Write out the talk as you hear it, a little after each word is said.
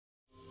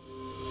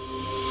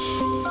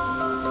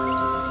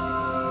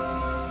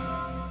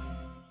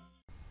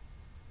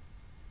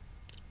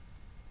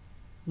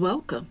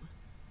Welcome.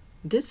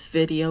 This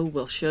video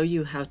will show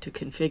you how to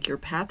configure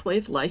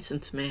PathWave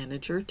License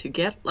Manager to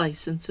get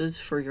licenses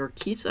for your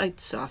Keysight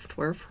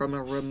software from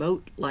a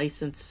remote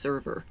license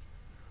server.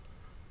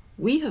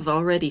 We have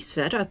already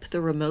set up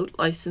the remote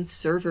license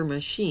server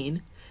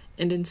machine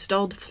and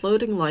installed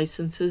floating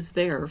licenses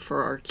there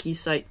for our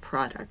Keysight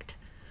product.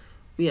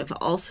 We have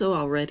also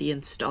already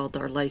installed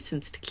our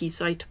licensed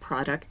Keysight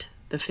product,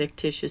 the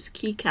fictitious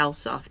KeyCal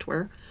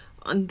software,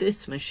 on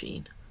this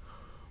machine.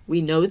 We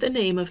know the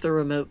name of the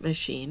remote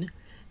machine,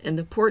 and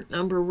the port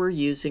number we're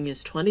using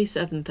is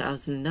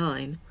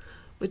 27009,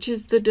 which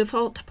is the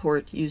default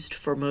port used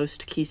for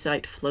most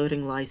Keysight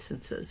floating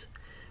licenses.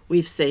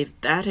 We've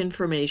saved that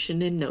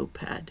information in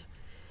Notepad.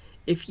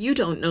 If you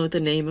don't know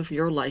the name of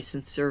your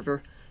license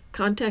server,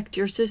 contact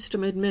your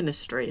system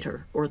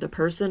administrator or the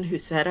person who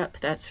set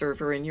up that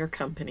server in your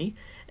company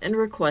and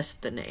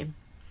request the name.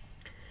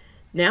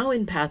 Now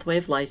in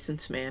PathWave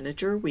License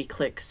Manager, we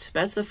click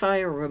Specify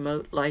a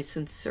Remote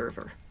License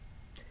Server.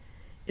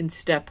 In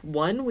step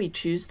 1, we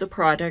choose the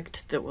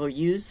product that will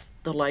use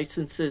the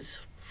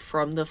licenses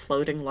from the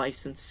floating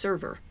license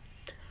server.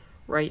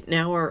 Right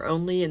now, our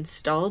only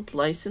installed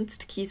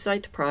licensed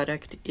Keysight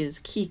product is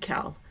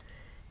KeyCal,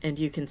 and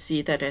you can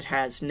see that it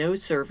has no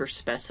server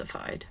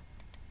specified.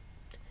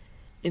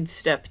 In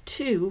step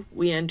 2,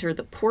 we enter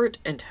the port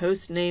and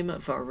host name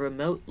of our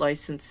remote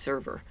license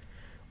server.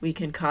 We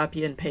can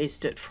copy and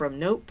paste it from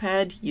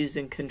Notepad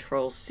using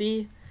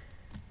Ctrl-C,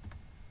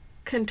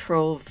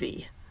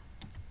 Ctrl-V.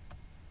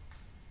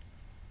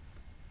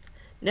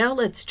 Now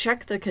let's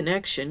check the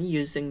connection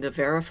using the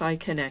Verify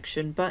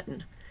Connection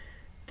button.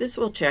 This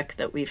will check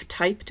that we've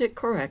typed it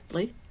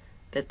correctly,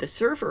 that the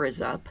server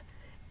is up,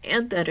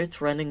 and that it's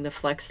running the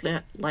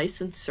FlexNet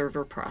license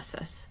server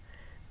process.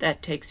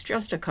 That takes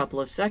just a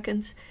couple of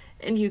seconds,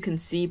 and you can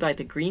see by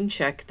the green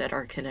check that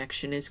our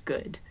connection is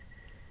good.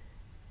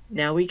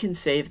 Now we can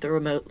save the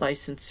remote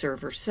license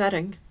server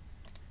setting,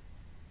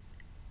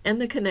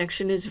 and the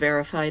connection is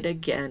verified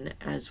again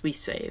as we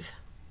save.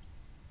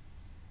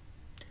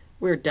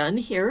 We're done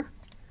here.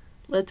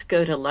 Let's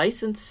go to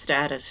License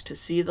Status to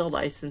see the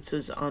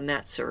licenses on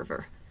that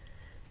server.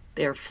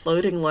 They're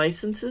floating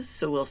licenses,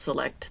 so we'll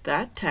select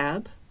that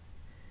tab.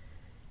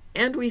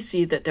 And we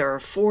see that there are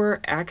 4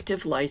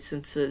 active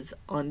licenses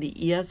on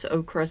the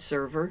ES-Okra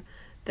server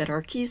that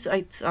our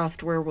Keysight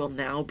software will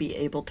now be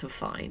able to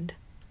find.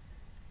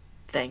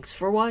 Thanks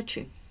for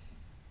watching.